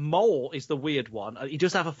 Mole is the weird one. He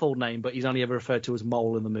does have a full name, but he's only ever referred to as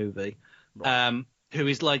Mole in the movie. Right. Who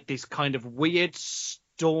is like this kind of weird,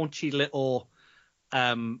 staunchy little.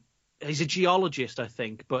 He's a geologist, I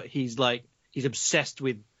think, but he's obsessed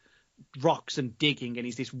with rocks and digging, and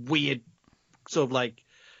he's this weird sort of like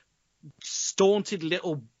staunted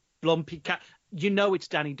little lumpy cat. You know it's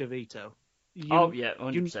Danny DeVito.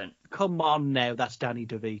 100%. Come on now, that's Danny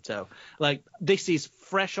DeVito. Like, this is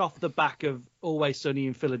fresh off the back of Always Sunny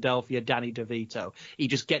in Philadelphia, Danny DeVito. He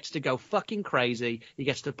just gets to go fucking crazy. He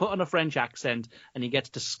gets to put on a French accent, and he gets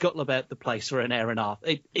to scuttle about the place for an hour and a half.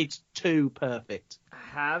 It's too perfect.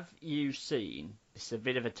 Have you seen, it's a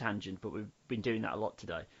bit of a tangent, but we've been doing that a lot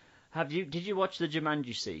today. Did you watch the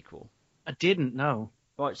Jumanji sequel? I didn't, no.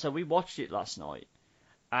 Right, so we watched it last night,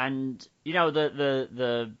 and you know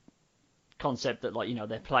the concept that, like, you know,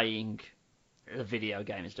 they're playing a video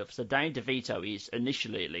game and stuff. So Danny DeVito is,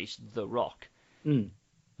 initially at least, The Rock. Mm.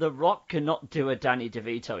 The Rock cannot do a Danny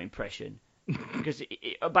DeVito impression because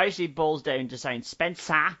it basically boils down to saying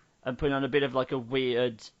Spencer and putting on a bit of like a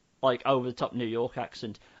weird, like, over the top New York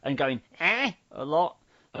accent and going a lot.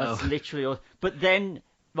 That's literally all. But then,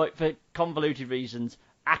 like, for convoluted reasons,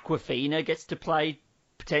 Aquafina gets to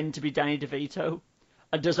pretend to be Danny DeVito,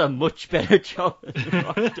 and does a much better job than The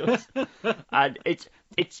Rock does. And it's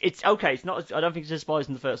okay. It's not. I don't think it's as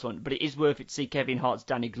spicy as the first one, but it is worth it to see Kevin Hart's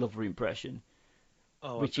Danny Glover impression,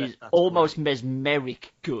 which is almost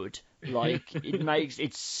mesmeric good. Like,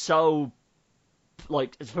 it's so,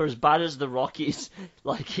 like, for as bad as The Rock is,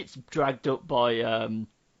 like, it's dragged up by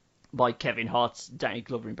Kevin Hart's Danny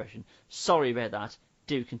Glover impression. Sorry about that.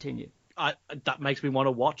 Do continue. That makes me want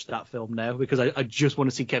to watch that film now, because I just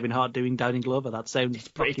want to see Kevin Hart doing Danny Glover. That sounds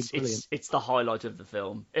fucking brilliant. It's the highlight of the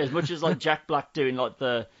film. As much as like Jack Black doing like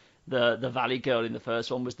the Valley Girl in the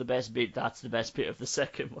first one was the best bit, that's the best bit of the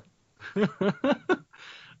second one.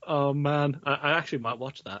 Oh man, I actually might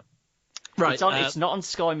watch that. Right, it's not on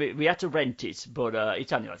Sky. We had to rent it, but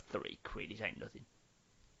it's only like £3. It ain't nothing.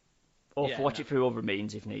 Or watch it through other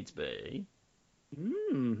means if needs be.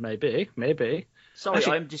 Maybe. Sorry,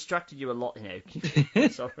 actually, I'm distracted you a lot now.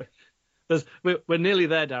 Sorry. We're nearly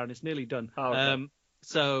there, Darren. It's nearly done. Oh, okay.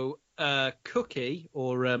 So Cookie,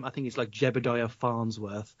 or I think it's like Jebediah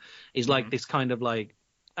Farnsworth, is like this kind of like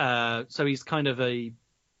so he's kind of a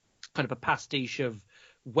pastiche of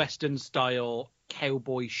Western style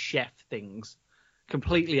cowboy chef things,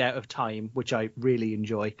 completely out of time, which I really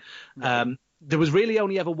enjoy. Right. There was really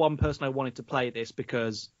only ever one person I wanted to play this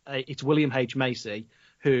because it's William H. Macy,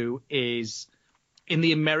 who is in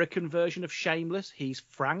the American version of Shameless. He's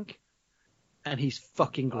Frank, and he's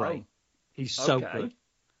fucking great. He's so good.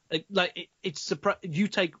 It's you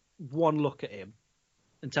take one look at him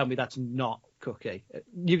and tell me that's not Cookie.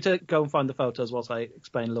 You go and find the photos whilst I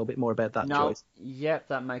explain a little bit more about that choice. Yep,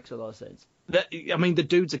 that makes a lot of sense. I mean, the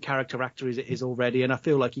dude's a character actor is already, and I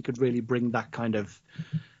feel like he could really bring that kind of,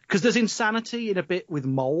 because there's insanity in a bit with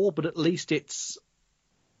Mole, but at least it's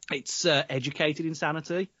educated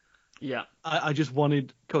insanity. Yeah. I just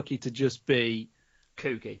wanted Cookie to just be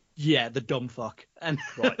kooky. Yeah, the dumb fuck. And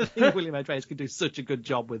right. I think William H. Macy could do such a good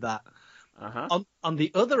job with that. Uh-huh. On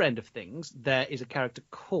the other end of things, there is a character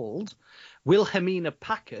called Wilhelmina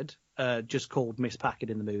Packard, just called Miss Packard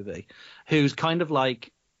in the movie, who's kind of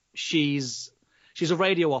like she's a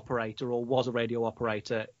radio operator, or was a radio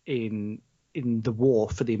operator in the war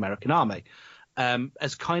for the American Army,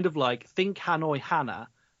 as kind of like, think Hanoi Hannah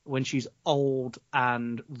when she's old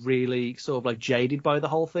and really sort of like jaded by the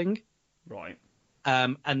whole thing. Right.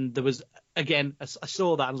 And there was, again, I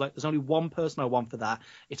saw that, I was like, there's only one person I want for that.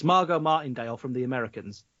 It's Margot Martindale from The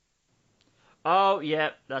Americans. Oh, yeah,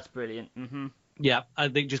 that's brilliant. Mm-hmm. Yeah, I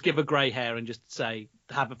think just give her grey hair and just say,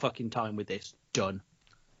 have a fucking time with this. Done.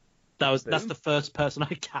 That's the first person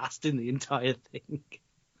I cast in the entire thing.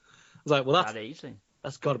 I was like, well, that's easy.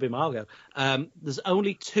 That's got to be Margot. There's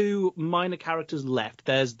only two minor characters left.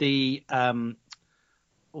 There's the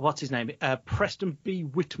what's his name? Preston B.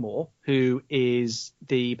 Whitmore, who is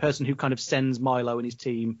the person who kind of sends Milo and his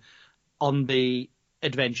team on the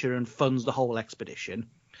adventure and funds the whole expedition.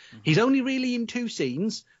 Mm-hmm. He's only really in 2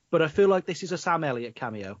 scenes, but I feel like this is a Sam Elliott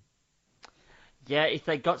cameo. Yeah, if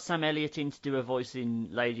they got Sam Elliott in to do a voice in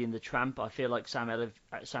Lady and the Tramp, I feel like Sam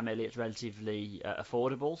Elliott's relatively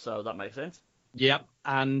affordable, so that makes sense. Yep,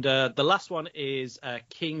 and the last one is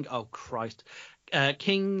King. Oh Christ,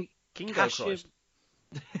 King Kashim.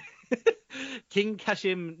 King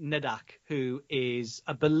Kashim Nedak, who is,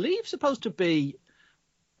 I believe, supposed to be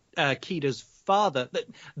Keda's father.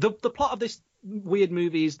 The plot of this weird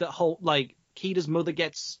movie is that Keda's mother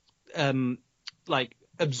gets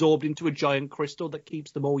absorbed into a giant crystal that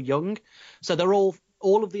keeps them all young. So they're all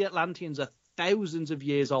of the Atlanteans are thousands of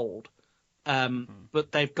years old.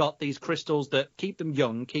 But they've got these crystals that keep them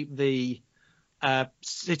young, keep the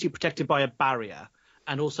city protected by a barrier,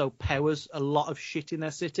 and also powers a lot of shit in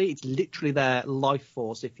their city. It's literally their life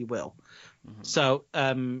force, if you will. Mm-hmm. So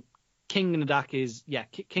King Nadak is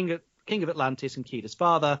king of Atlantis and Keda's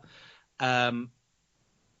father.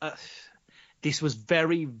 This was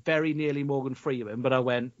very, very nearly Morgan Freeman, but I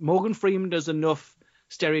went, Morgan Freeman does enough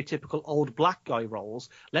stereotypical old black guy roles.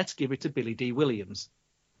 Let's give it to Billy D. Williams.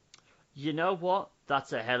 You know what?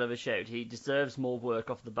 That's a hell of a shout. He deserves more work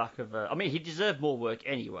off the back of... he deserved more work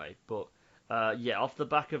anyway, but off the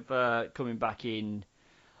back of coming back in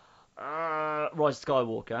Rise of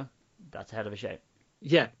Skywalker, that's a hell of a shout.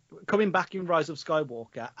 Yeah, coming back in Rise of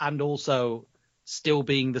Skywalker and also still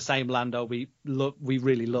being the same Lando we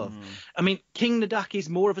really love. I mean, King Nadak is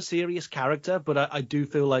more of a serious character, but I do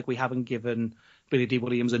feel like we haven't given Billy D.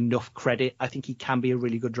 Williams enough credit. I think he can be a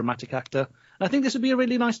really good dramatic actor. And I think this would be a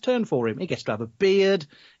really nice turn for him. He gets to have a beard.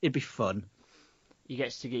 It'd be fun. He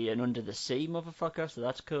gets to get an under the sea motherfucker, so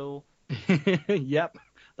that's cool. Yep,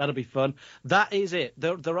 that'll be fun. That is it.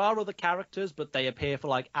 There are other characters, but they appear for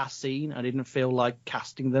like a scene. I didn't feel like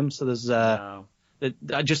casting them, so there's no.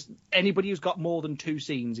 Just anybody who's got more than 2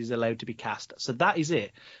 scenes is allowed to be cast. So that is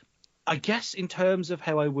it. I guess in terms of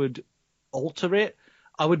how I would alter it,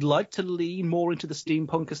 I would like to lean more into the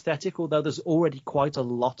steampunk aesthetic, although there's already quite a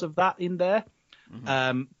lot of that in there.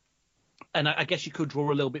 Mm-hmm. And I guess you could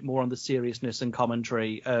draw a little bit more on the seriousness and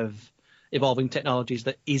commentary of evolving technologies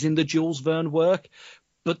that is in the Jules Verne work.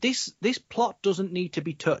 But this plot doesn't need to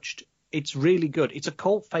be touched. It's really good. It's a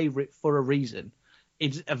cult favorite for a reason.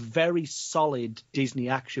 It's a very solid Disney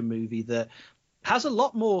action movie that has a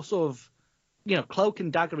lot more sort of, cloak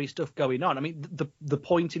and daggery stuff going on. I mean, the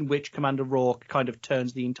point in which Commander Rourke kind of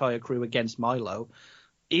turns the entire crew against Milo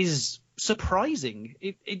is surprising.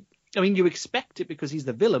 You expect it because he's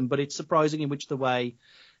the villain, but it's surprising in which the way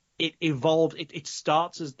it evolved. It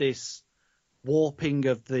starts as this warping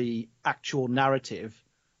of the actual narrative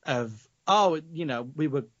of, we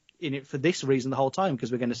were in it for this reason the whole time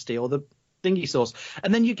because we're going to steal the thingy source.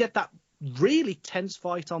 And then you get that really tense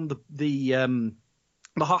fight on the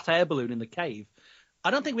the hot air balloon in the cave.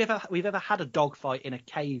 I don't think we've ever had a dogfight in a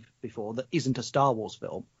cave before that isn't a Star Wars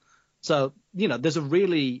film. So, there's a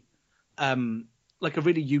really like a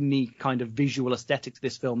really unique kind of visual aesthetic to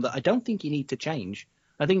this film that I don't think you need to change.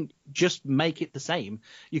 I think just make it the same.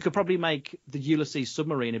 You could probably make the Ulysses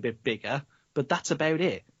submarine a bit bigger, but that's about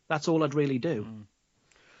it. That's all I'd really do.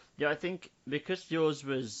 Yeah, I think because yours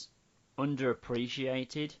was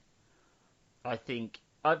underappreciated, I think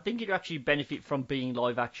it'd actually benefit from being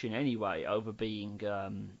live action anyway over being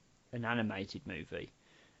an animated movie.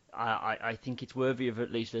 I think it's worthy of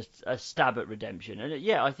at least a stab at redemption. And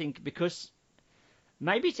yeah, I think because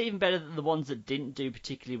maybe it's even better than the ones that didn't do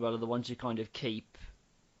particularly well are the ones who kind of keep,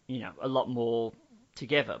 a lot more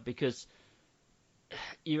together, because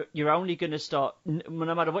you're only going to start,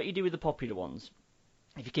 no matter what you do with the popular ones,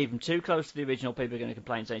 if you keep them too close to the original, people are going to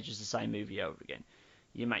complain saying it's just the same movie over again.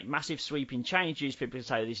 You make massive sweeping changes, people can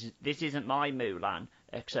say this isn't my Mulan,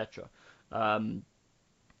 etc.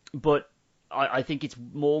 But I think it's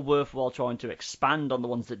more worthwhile trying to expand on the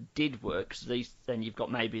ones that did work, because then you've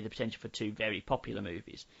got maybe the potential for two very popular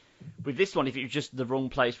movies. With this one, if it was just the wrong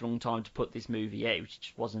place, wrong time to put this movie out, it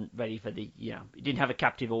just wasn't ready for it didn't have a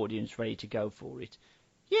captive audience ready to go for it.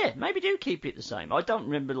 Yeah, maybe do keep it the same. I don't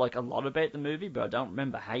remember a lot about the movie, but I don't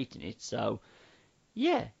remember hating it. So,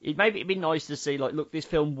 yeah, it'd be nice to see look, this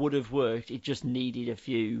film would have worked. It just needed a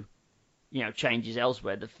few, changes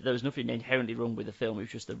elsewhere. There was nothing inherently wrong with the film. It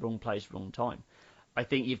was just the wrong place, wrong time. I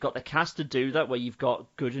think you've got the cast to do that, where you've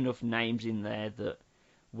got good enough names in there that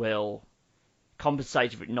will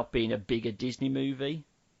compensate for it not being a bigger Disney movie.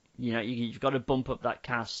 You've got to bump up that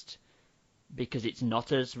cast because it's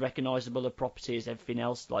not as recognisable a property as everything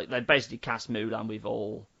else. They basically cast Mulan with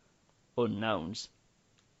all unknowns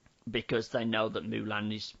because they know that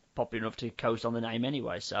Mulan is popular enough to coast on the name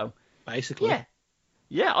anyway. So basically,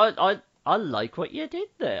 I like what you did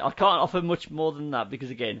there. I can't offer much more than that because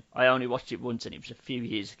again, I only watched it once and it was a few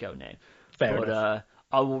years ago now. Fair enough.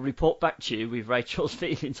 I will report back to you with Rachel's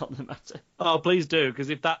feelings on the matter. Oh, please do, because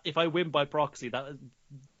if I win by proxy, that would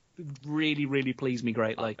really, really please me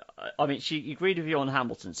greatly. I mean, she agreed with you on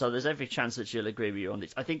Hamilton, so there's every chance that she'll agree with you on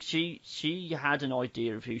this. I think she had an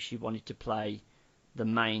idea of who she wanted to play the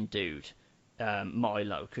main dude,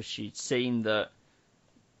 Milo, because she'd seen that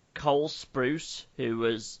Cole Sprouse, who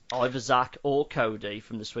was either Zack or Cody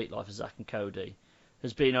from The Sweet Life of Zack and Cody,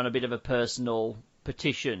 has been on a bit of a personal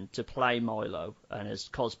petition to play Milo and has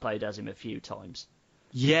cosplayed as him a few times.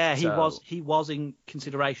 Yeah, he was in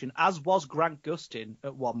consideration, as was Grant Gustin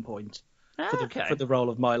at one point for the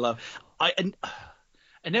role of Milo.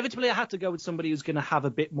 Inevitably I had to go with somebody who's going to have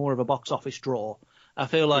a bit more of a box office draw. I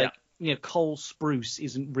feel like Cole Sprouse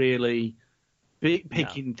isn't really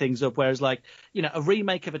picking things up, whereas a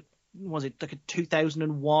remake of a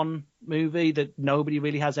 2001 movie that nobody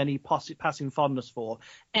really has any passing fondness for.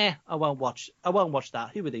 I won't watch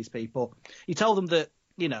that. Who are these people? You tell them that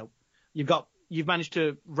you've managed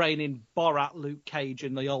to rein in Borat, Luke Cage,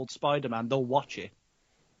 and the old Spider-Man, they'll watch it.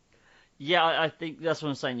 Yeah, I think that's what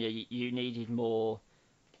I'm saying. Yeah, you needed more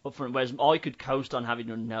upfront. Whereas I could coast on having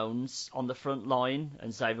unknowns on the front line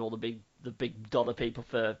and save all the big dollar people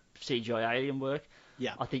for CGI alien work.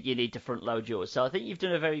 Yeah, I think you need to front load yours. So I think you've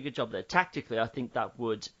done a very good job there. Tactically, I think that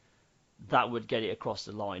would get it across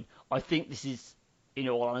the line. I think this is, in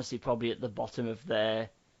all honesty, probably at the bottom of their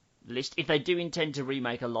list. If they do intend to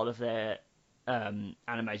remake a lot of their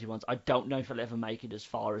animated ones, I don't know if they'll ever make it as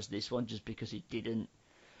far as this one, just because it didn't.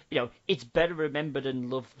 It's better remembered and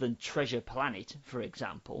loved than Treasure Planet, for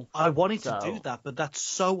example. I wanted to do that, but that's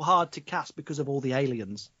so hard to cast because of all the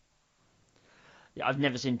aliens. Yeah, I've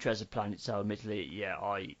never seen Treasure Planet, so admittedly,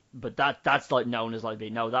 but that's known as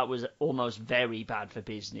that was almost very bad for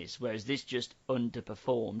business, whereas this just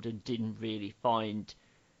underperformed and didn't really find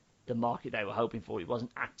the market they were hoping for. It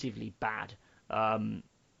wasn't actively bad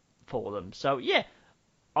for them. So yeah,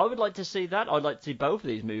 I would like to see that. I'd like to see both of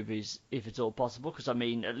these movies if it's all possible, because I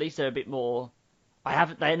mean, at least they're a bit more.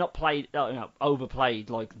 They're not overplayed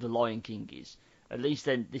like The Lion King is. At least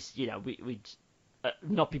then this, we'd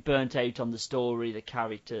not be burnt out on the story, the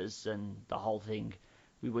characters, and the whole thing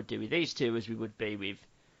we would do with these two as we would be with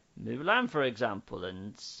Mulan, for example,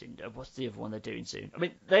 and what's the other one they're doing soon? I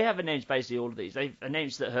mean, they have announced basically all of these. They've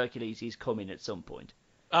announced that Hercules is coming at some point.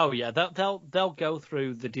 Oh yeah, they'll go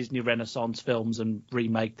through the Disney Renaissance films and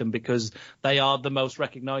remake them because they are the most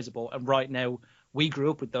recognisable. And right now, we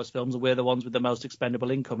grew up with those films, and we're the ones with the most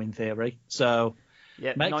expendable income in theory. So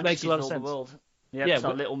makes a lot of sense. World. Yeah,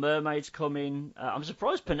 so Little Mermaid's coming. I'm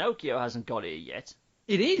surprised Pinocchio hasn't got it yet.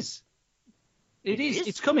 It is. It is.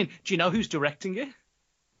 It's coming. Do you know who's directing it?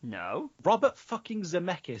 No. Robert fucking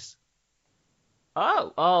Zemeckis.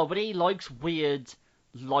 Oh, but he likes weird,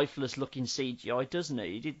 lifeless-looking CGI, doesn't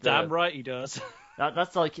he? He did Damn right he does.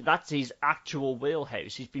 That's his actual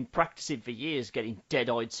wheelhouse. He's been practicing for years getting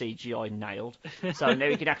dead-eyed CGI nailed, so now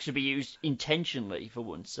he can actually be used intentionally for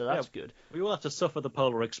once. So that's good. We all have to suffer the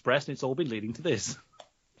Polar Express, and it's all been leading to this.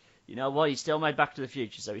 You know what? He still made Back to the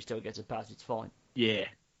Future, so he still gets a pass. It's fine. Yeah.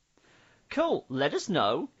 Cool. Let us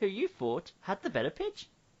know who you thought had the better pitch.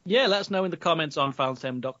 Yeah, let us know in the comments on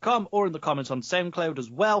FoundSound.com or in the comments on SoundCloud as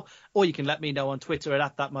well. Or you can let me know on Twitter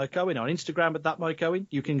at @ThatMikeOwen, on Instagram at @ThatMikeOwen.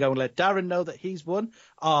 You can go and let Darren know that he's won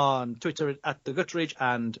on Twitter at The Guttridge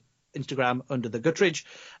and Instagram under The Guttridge.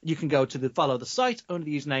 You can go to follow the site under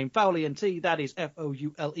the username FoulENT, that is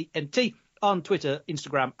FOULENT, on Twitter,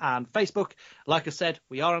 Instagram, and Facebook. Like I said,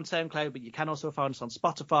 we are on SoundCloud, but you can also find us on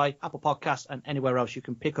Spotify, Apple Podcasts, and anywhere else you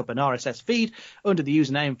can pick up an RSS feed under the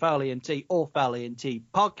username FoulENT or FoulENT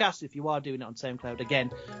Podcast. If you are doing it on SoundCloud,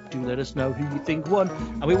 again, do let us know who you think won,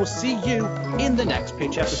 and we will see you in the next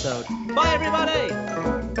pitch episode. Bye,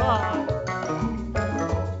 everybody! Bye!